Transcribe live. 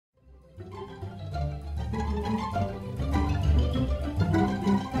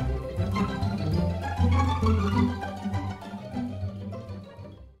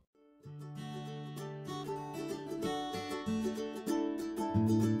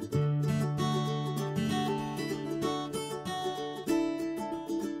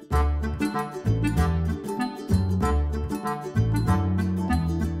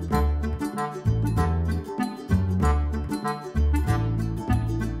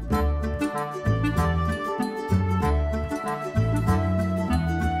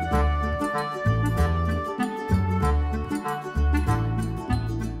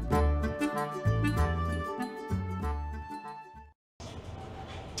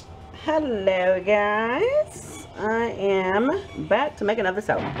Hello guys, I am back to make another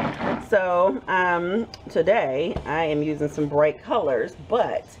soap. So today I am using some bright colors,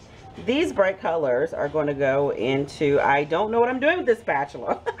 but these bright colors are going to go into, I don't know what I'm doing with this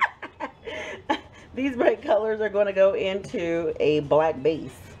spatula. These bright colors are going to go into a black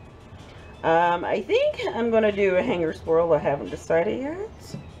base. I think I'm going to do a hanger swirl. I haven't decided yet.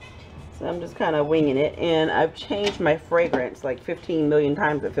 So I'm just kind of winging it, and I've changed my fragrance like 15 million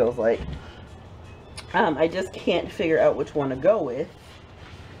times, it feels like. I just can't figure out which one to go with.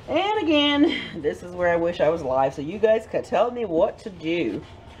 And again, this is where I wish I was live so you guys could tell me what to do.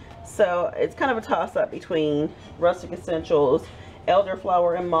 So it's kind of a toss-up between Rustic Essentials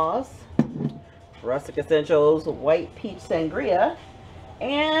Elderflower and Moss, Rustic Essentials White Peach Sangria,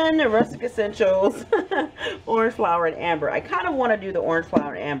 and Rustic Essentials Orange Flower and Amber. I kind of want to do the Orange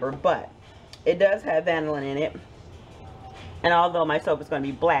Flower and Amber, but it does have vanillin in it. And although my soap is going to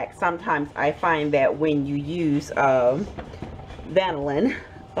be black, sometimes I find that when you use vanillin,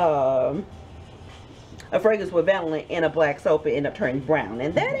 a fragrance with vanillin in a black soap, it ends up turning brown.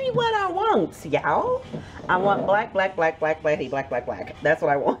 And that ain't what I want, y'all. I want black, black, black, black, black, black, black, black. That's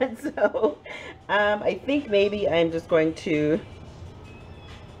what I want. So I think maybe I'm just going to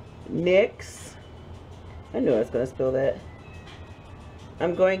mix. I knew I was going to spill that.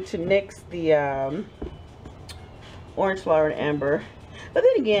 I'm going to mix the Orange Flower and Amber. But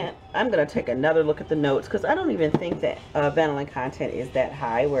then again, I'm going to take another look at the notes, because I don't even think that vanillin content is that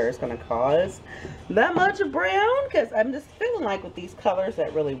high where it's going to cause that much brown, because I'm just feeling like with these colors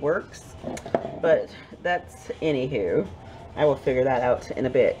that really works. But that's anywho. I will figure that out in a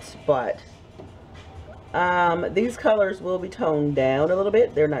bit. But these colors will be toned down a little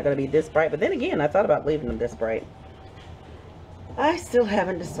bit. They're not going to be this bright. But then again, I thought about leaving them this bright. I still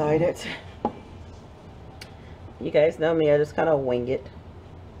haven't decided. You guys know me, I just kind of wing it.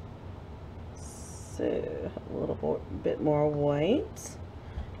 So a little bit more white,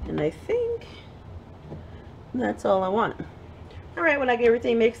 and I think that's all I want. All right, when I get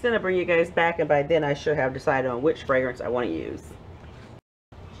everything mixed in, I'll bring you guys back, and by then I should have decided on which fragrance I want to use.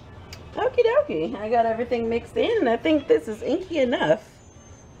 Okie dokie, I got everything mixed in, and I think this is inky enough.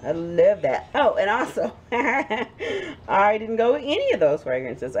 I love that. Oh, and also, I didn't go with any of those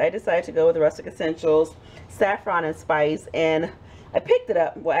fragrances. I decided to go with the Rustic Essentials Saffron and Spice, and I picked it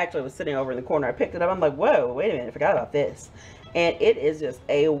up. Well, actually, it was sitting over in the corner. I picked it up. I'm like, whoa, wait a minute, I forgot about this. And it is just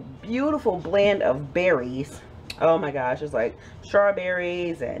a beautiful blend of berries. Oh my gosh, it's like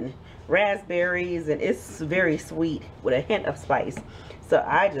strawberries and raspberries, and it's very sweet with a hint of spice. So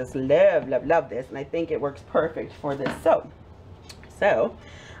I just love, love, love this, and I think it works perfect for this soap. So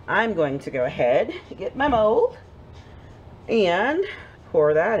I'm going to go ahead, get my mold, and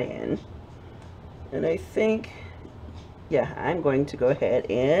pour that in. And I think, yeah, I'm going to go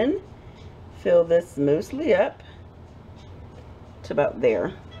ahead and fill this mostly up to about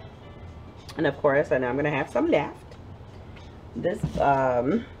there. And of course, I know I'm going to have some left. This,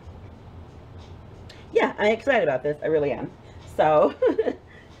 yeah, I'm excited about this. I really am. So,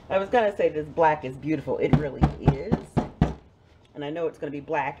 I was going to say this black is beautiful. It really is. And I know it's going to be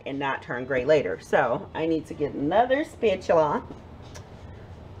black and not turn gray later. So, I need to get another spatula.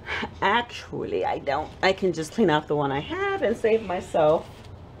 Actually, I don't. I can just clean out the one I have and save myself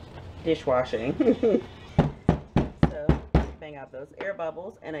dishwashing. So, bang out those air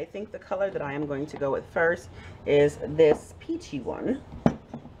bubbles. And I think the color that I am going to go with first is this peachy one.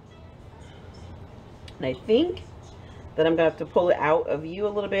 And I think that I'm going to have to pull it out of you a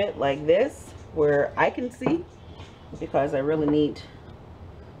little bit like this, where I can see, because I really need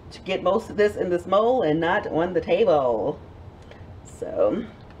to get most of this in this mold and not on the table. So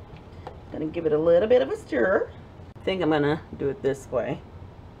I'm going to give it a little bit of a stir. I think I'm going to do it this way.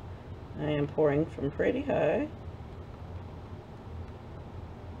 I am pouring from pretty high.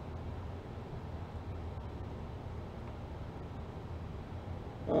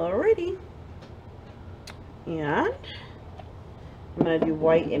 Alrighty. And I'm going to do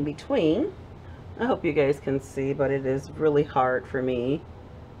white in between. I hope you guys can see, but it is really hard for me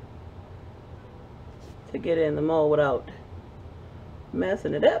to get in the mold without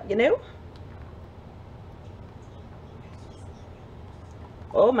messing it up, you know?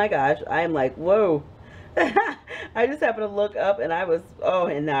 Oh my gosh, I'm like, whoa. I just happened to look up and I was, oh,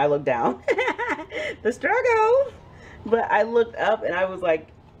 and now I look down. The struggle. But I looked up and I was like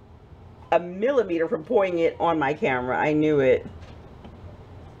a millimeter from pouring it on my camera. I knew it.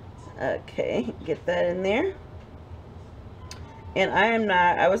 Okay, get that in there. And I am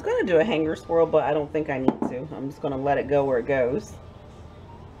not, I was going to do a hanger swirl, but I don't think I need to. I'm just going to let it go where it goes.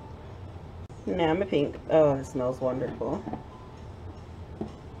 Now my pink. Oh, it smells wonderful.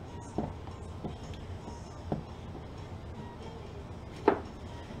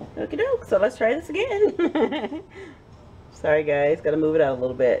 Okie doke, so let's try this again. Sorry guys, gotta move it out a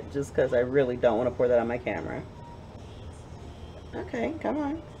little bit just because I really don't want to pour that on my camera. Okay, come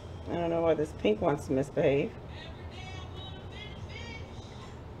on. I don't know why this pink wants to misbehave.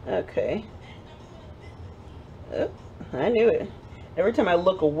 Okay. Oh, I knew it. Every time I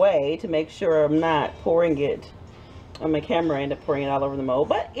look away to make sure I'm not pouring it on my camera, I end up pouring it all over the mold,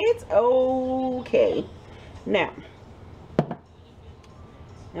 but it's okay. Now,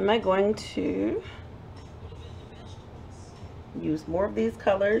 am I going to use more of these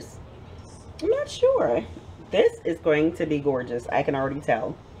colors? I'm not sure. This is going to be gorgeous. I can already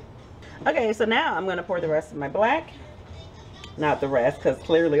tell. Okay, so now I'm going to pour the rest of my black. Not the rest, because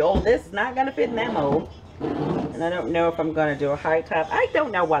clearly, oh, this is not going to fit in that mold. And I don't know if I'm going to do a high top. I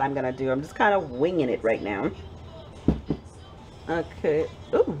don't know what I'm going to do. I'm just kind of winging it right now. Okay.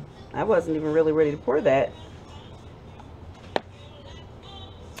 Ooh, I wasn't even really ready to pour that.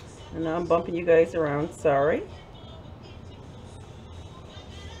 And now I'm bumping you guys around. Sorry.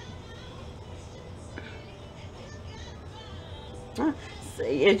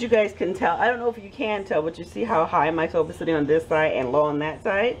 As you guys can tell, I don't know if you can tell, but you see how high my soap is sitting on this side and low on that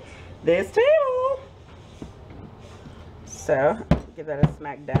side? This table. So, give that a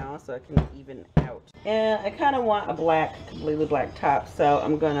smack down so it can even out. And I kind of want a black, completely black top, so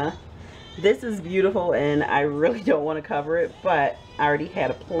I'm gonna, this is beautiful and I really don't want to cover it, but I already had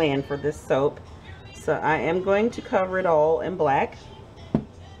a plan for this soap. So I am going to cover it all in black.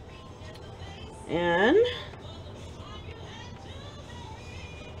 And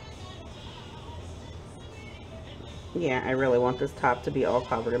yeah, I really want this top to be all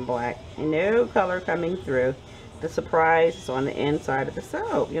covered in black. No color coming through. The surprise is on the inside of the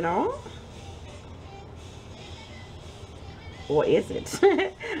soap, you know? Or is it?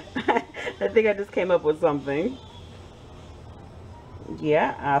 I think I just came up with something.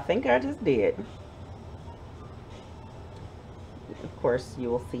 Yeah, I think I just did. Of course, you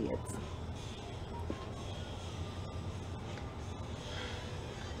will see it.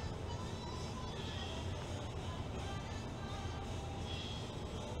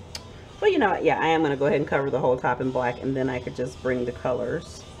 But you know what, yeah, I am going to go ahead and cover the whole top in black, and then I could just bring the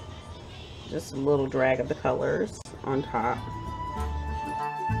colors, just a little drag of the colors on top.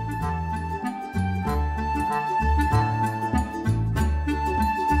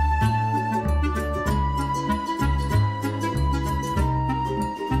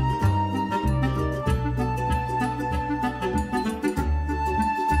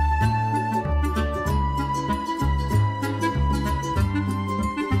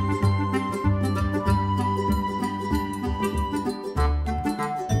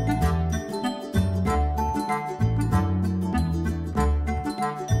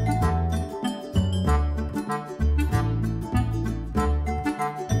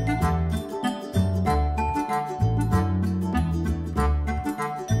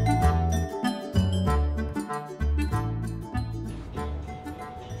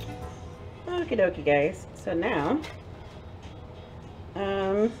 Okie dokie guys, so now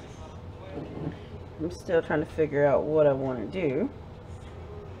I'm still trying to figure out what I want to do.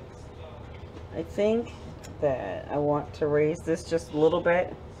 I think that I want to raise this just a little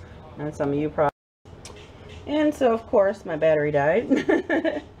bit, and some of you probably, and so of course my battery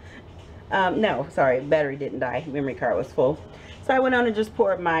died. No, sorry, battery didn't die, memory card was full. So I went on and just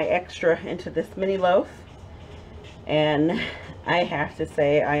poured my extra into this mini loaf, and I have to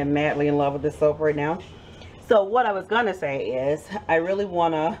say I am madly in love with this soap right now. So what I was gonna say is I really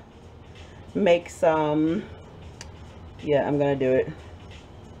want to make some, yeah, I'm gonna do it.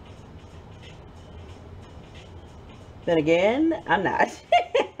 Then again, I'm not.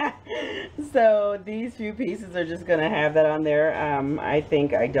 So these few pieces are just gonna have that on there. I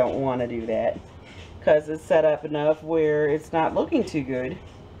think I don't want to do that because it's set up enough where it's not looking too good.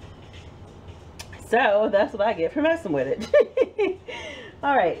 So that's what I get for messing with it.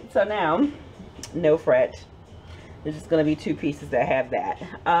 All right, so now, no fret. There's just going to be two pieces that have that.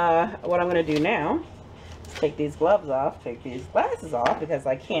 What I'm going to do now is take these gloves off, take these glasses off because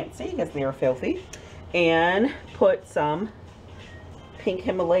I can't see because they are filthy, and put some pink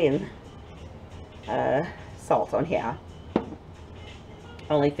Himalayan salt on here.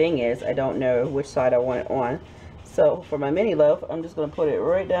 Only thing is, I don't know which side I want it on. So for my mini loaf, I'm just going to put it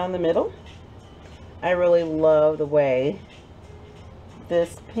right down the middle. I really love the way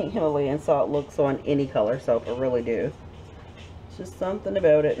this pink Himalayan salt looks on any color soap. I really do. It's just something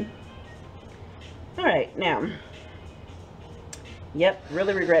about it. Alright, now. Yep,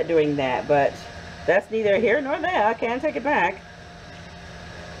 really regret doing that, but that's neither here nor there. I can't take it back.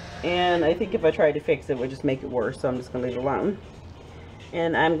 And I think if I tried to fix it, it would just make it worse, so I'm just going to leave it alone.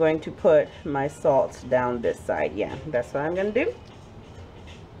 And I'm going to put my salt down this side. Yeah, that's what I'm going to do.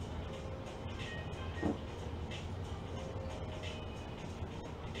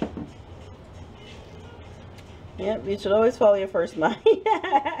 Yep, you should always follow your first mind.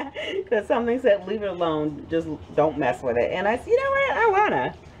 Because something said, leave it alone. Just don't mess with it. And I said, you know what? I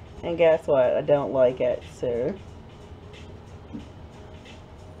wanna. And guess what? I don't like it. So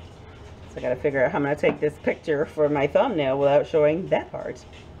I gotta figure out how I'm gonna take this picture for my thumbnail without showing that part.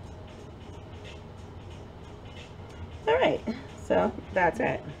 Alright, so that's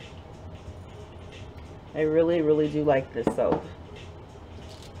it. I really, really do like this soap.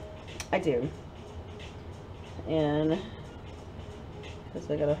 I do. And because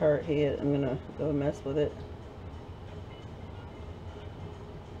I got a hard head, I'm gonna go mess with it.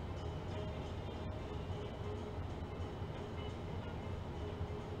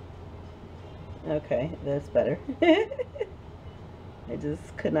 Okay, that's better. I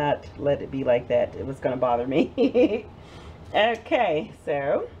just could not let it be like that. It was gonna bother me. Okay,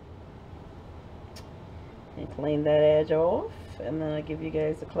 so I clean that edge off, and then I give you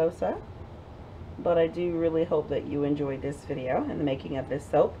guys a close-up. But I do really hope that you enjoyed this video and the making of this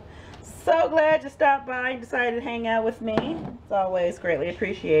soap. So glad you stopped by and decided to hang out with me. It's always greatly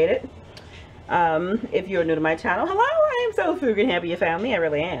appreciated. If you're new to my channel, hello, I am so freaking happy you found me. I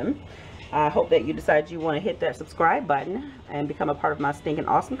really am. I hope that you decide you want to hit that subscribe button and become a part of my stinking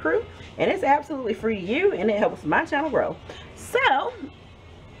awesome crew. And it's absolutely free to you, and it helps my channel grow. So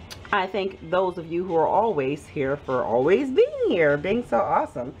I thank those of you who are always here for always being here, being so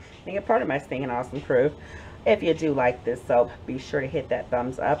awesome, being a part of my stinking awesome crew. If you do like this soap, be sure to hit that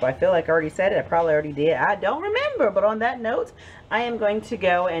thumbs up. I feel like I already said it. I probably already did. I don't remember. But on that note, I am going to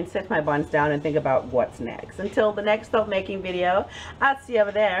go and set my buns down and think about what's next. Until the next soap making video, I'll see you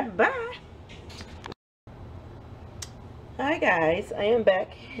over there. Bye. Hi guys, I am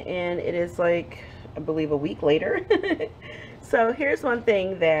back, and it is like, I believe, a week later. So here's one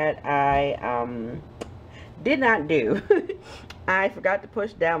thing that I did not do. I forgot to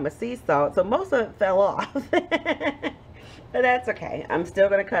push down my sea salt, so most of it fell off. But that's okay. I'm still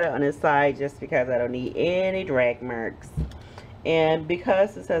going to cut it on this side just because I don't need any drag marks. And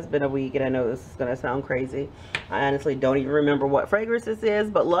because this has been a week, and I know this is going to sound crazy, I honestly don't even remember what fragrance this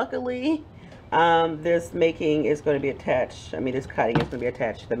is, but luckily this making is going to be attached, this cutting is going to be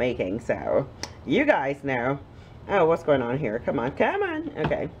attached to the making, so you guys know. Oh, what's going on here? Come on, come on.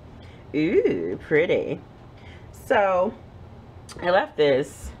 Okay. Ooh, pretty. So I left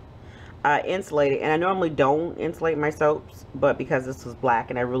this insulated, and I normally don't insulate my soaps, but because this was black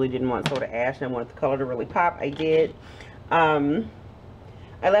and I really didn't want soda ash and I wanted the color to really pop, I did. I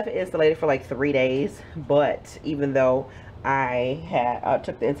left it insulated for like 3 days, but even though I had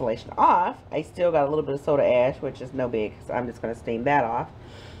took the insulation off, I still got a little bit of soda ash, which is no big, so I'm just going to steam that off.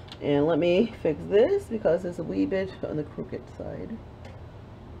 And let me fix this because it's a wee bit on the crooked side.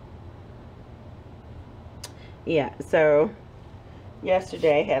 Yeah, so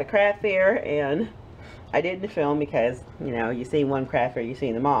yesterday I had a craft fair, and I didn't film because, you know, you see one craft fair, you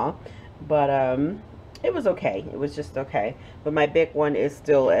seen them all. But it was okay. It was just okay. But my big one is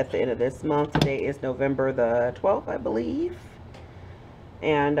still at the end of this month. Today is November the 12th, I believe.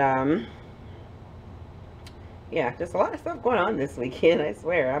 And yeah, just a lot of stuff going on this weekend. I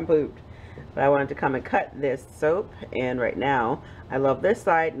swear, I'm pooped. But I wanted to come and cut this soap, and right now I love this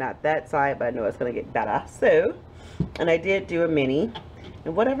side, not that side, but I know it's going to get better. So, and I did do a mini,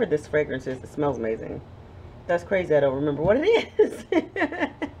 and whatever this fragrance is, it smells amazing. That's crazy, I don't remember what it is.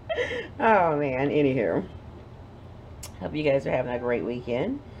 Oh man, anywho, hope you guys are having a great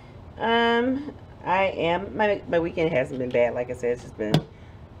weekend. My weekend hasn't been bad. Like I said, it's just been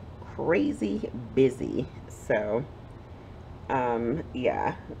crazy busy. So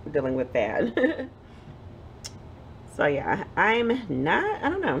yeah, dealing with that. So yeah, I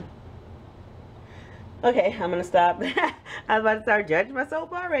don't know. Okay, I'm gonna stop. I was about to start judging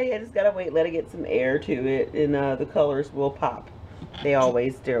myself already. I just gotta wait, let it get some air to it, and the colors will pop. They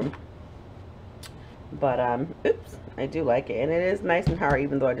always do. But oops, I do like it, and it is nice and hard,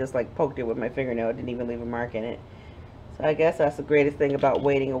 even though I just like poked it with my fingernail. I didn't even leave a mark in it. So I guess that's the greatest thing about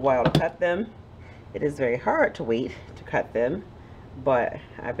waiting a while to cut them. It is very hard to wait to cut them, but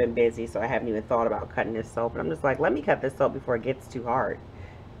I've been busy, so I haven't even thought about cutting this soap. And I'm just like, let me cut this soap before it gets too hard.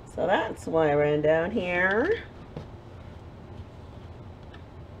 So that's why I ran down here.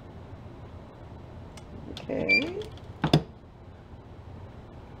 Okay.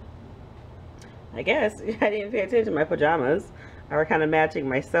 I guess I didn't pay attention to my pajamas. I were kind of matching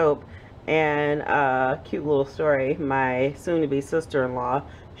my soap. And cute little story, my soon-to-be sister-in-law,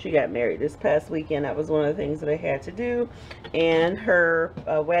 she got married this past weekend. That was one of the things that I had to do. And her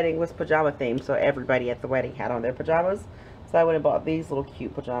wedding was pajama themed, so everybody at the wedding had on their pajamas. So I went and bought these little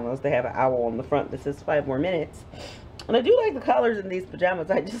cute pajamas. They have an owl on the front that says 5 more minutes. And I do like the colors in these pajamas.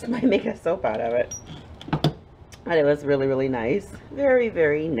 I just might make a soap out of it. But it was really, really nice. Very,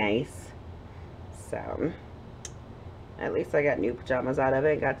 very nice. So at least I got new pajamas out of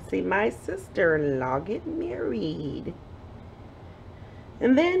it. Got to see my sister-in-law get married.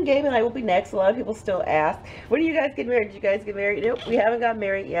 And then Gabe and I will be next. A lot of people still ask, when do you guys get married? Did you guys get married? Nope, we haven't got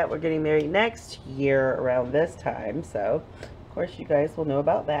married yet. We're getting married next year around this time. So, of course, you guys will know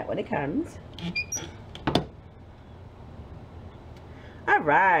about that when it comes.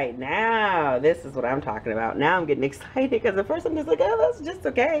 Alright, now this is what I'm talking about. Now I'm getting excited because at first I'm just like, oh, that's just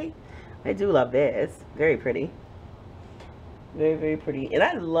okay. I do love this. Very pretty. Very, very pretty. And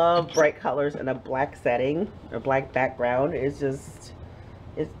I love bright colors in a black setting or black background. It's just,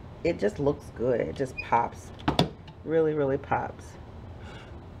 it just looks good. It just pops. Really, really pops.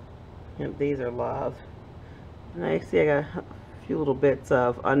 And these are love. And I see I got a few little bits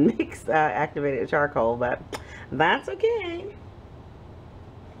of unmixed activated charcoal, but that's okay.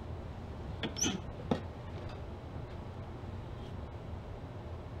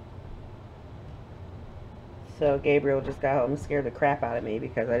 So Gabriel just got home and scared the crap out of me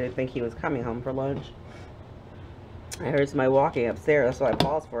because I didn't think he was coming home for lunch. I heard somebody walking upstairs, so I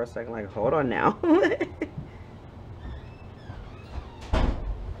paused for a second, like, hold on now.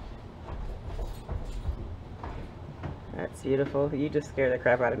 That's beautiful. You just scared the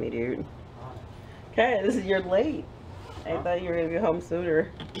crap out of me, dude. Okay, you're late. I thought you were going to be home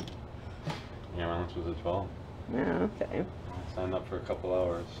sooner. Yeah, my lunch was at 12. Yeah, okay. I signed up for a couple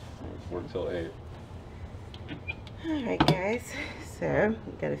hours. I worked till 8. Alright, guys. So,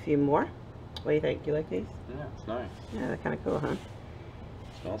 got a few more. What do you think? You like these? Yeah, it's nice. Yeah, they're kind of cool, huh?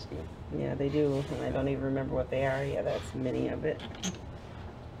 Smells good. Yeah, they do. And I don't even remember what they are. Yeah, that's many of it.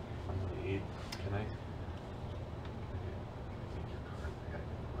 Can I?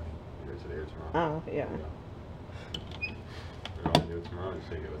 Either today or tomorrow. Oh, yeah. We're going to do it tomorrow. Just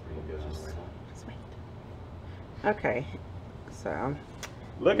take it with me and get it on the way home. Sweet. Okay, so.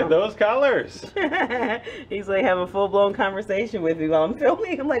 Look at those colors. He's like having a full-blown conversation with me while I'm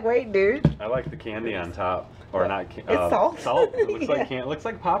filming. I'm like, wait, dude. I like the candy on top, or not? It's salt. Salt. It looks Yeah. like it looks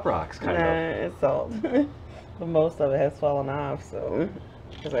like Pop Rocks, kind of. It's salt. But most of it has fallen off, so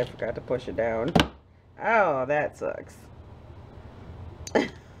because I forgot to push it down. Oh, that sucks.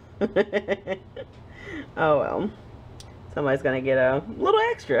 Oh well. Somebody's gonna get a little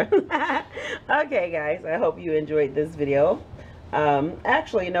extra. Okay, guys. I hope you enjoyed this video.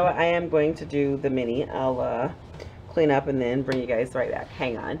 Actually, you know what? I am going to do the mini. I'll clean up and then bring you guys right back.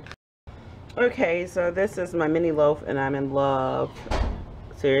 Hang on. Okay, so this is my mini loaf and I'm in love.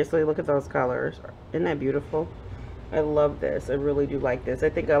 Seriously, look at those colors. Isn't that beautiful? I love this. I really do like this. I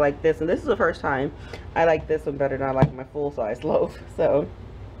think I like this, and this is the first time I like this one better than I like my full-size loaf. So,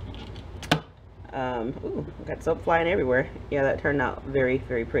 ooh, got soap flying everywhere. Yeah, that turned out very,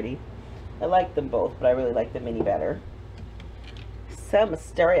 very pretty. I like them both, but I really like the mini better. So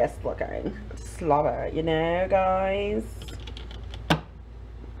mysterious looking. Slobber, you know, guys.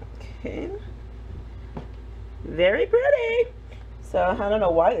 Okay. Very pretty. So I don't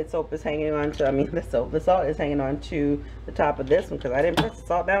know why the soap is hanging on to, the salt is hanging on to the top of this one because I didn't press the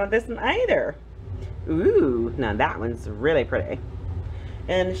salt down on this one either. Ooh, now that one's really pretty.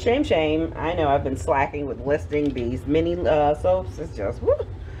 And shame, I know I've been slacking with listing these mini soaps. It's just, woo, a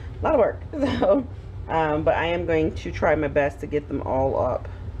lot of work. So, but I am going to try my best to get them all up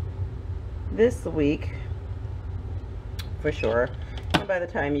this week for sure. And by the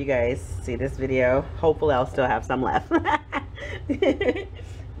time you guys see this video, hopefully I'll still have some left.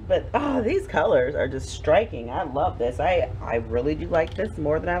 But oh, these colors are just striking. I love this. I really do like this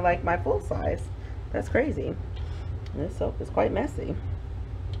more than I like my full size. That's crazy. This soap is quite messy.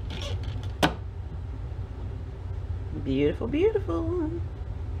 Beautiful, beautiful.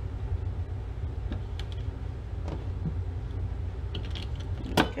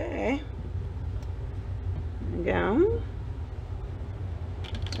 Okay. There we go.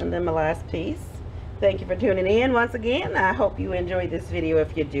 And then my last piece. Thank you for tuning in once again. I hope you enjoyed this video.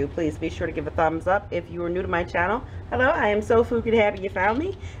 If you do, please be sure to give a thumbs up. If you are new to my channel, hello, I am so freaking happy you found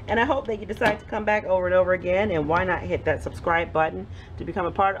me. And I hope that you decide to come back over and over again. And why not hit that subscribe button to become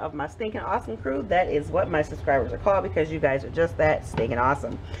a part of my stinking awesome crew. That is what my subscribers are called, because you guys are just that stinking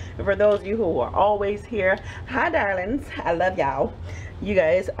awesome. And for those of you who are always here, hi darlings, I love y'all. You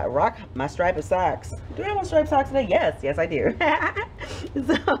guys rock my striped socks. Do I have on striped socks today? Yes, I do.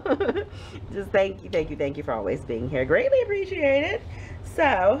 So just thank you for always being here. Greatly appreciate it.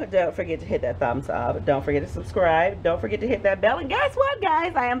 So don't forget to hit that thumbs up. Don't forget to subscribe. Don't forget to hit that bell. And guess what,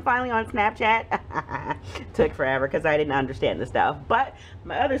 guys? I am finally on Snapchat. Took forever because I didn't understand the stuff. But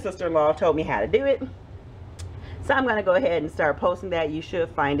my other sister-in-law told me how to do it. So I'm going to go ahead and start posting that. You should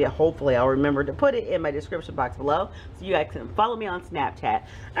find it. Hopefully I'll remember to put it in my description box below so you guys can follow me on Snapchat.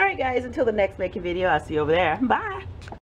 Alright guys, until the next making video, I'll see you over there. Bye.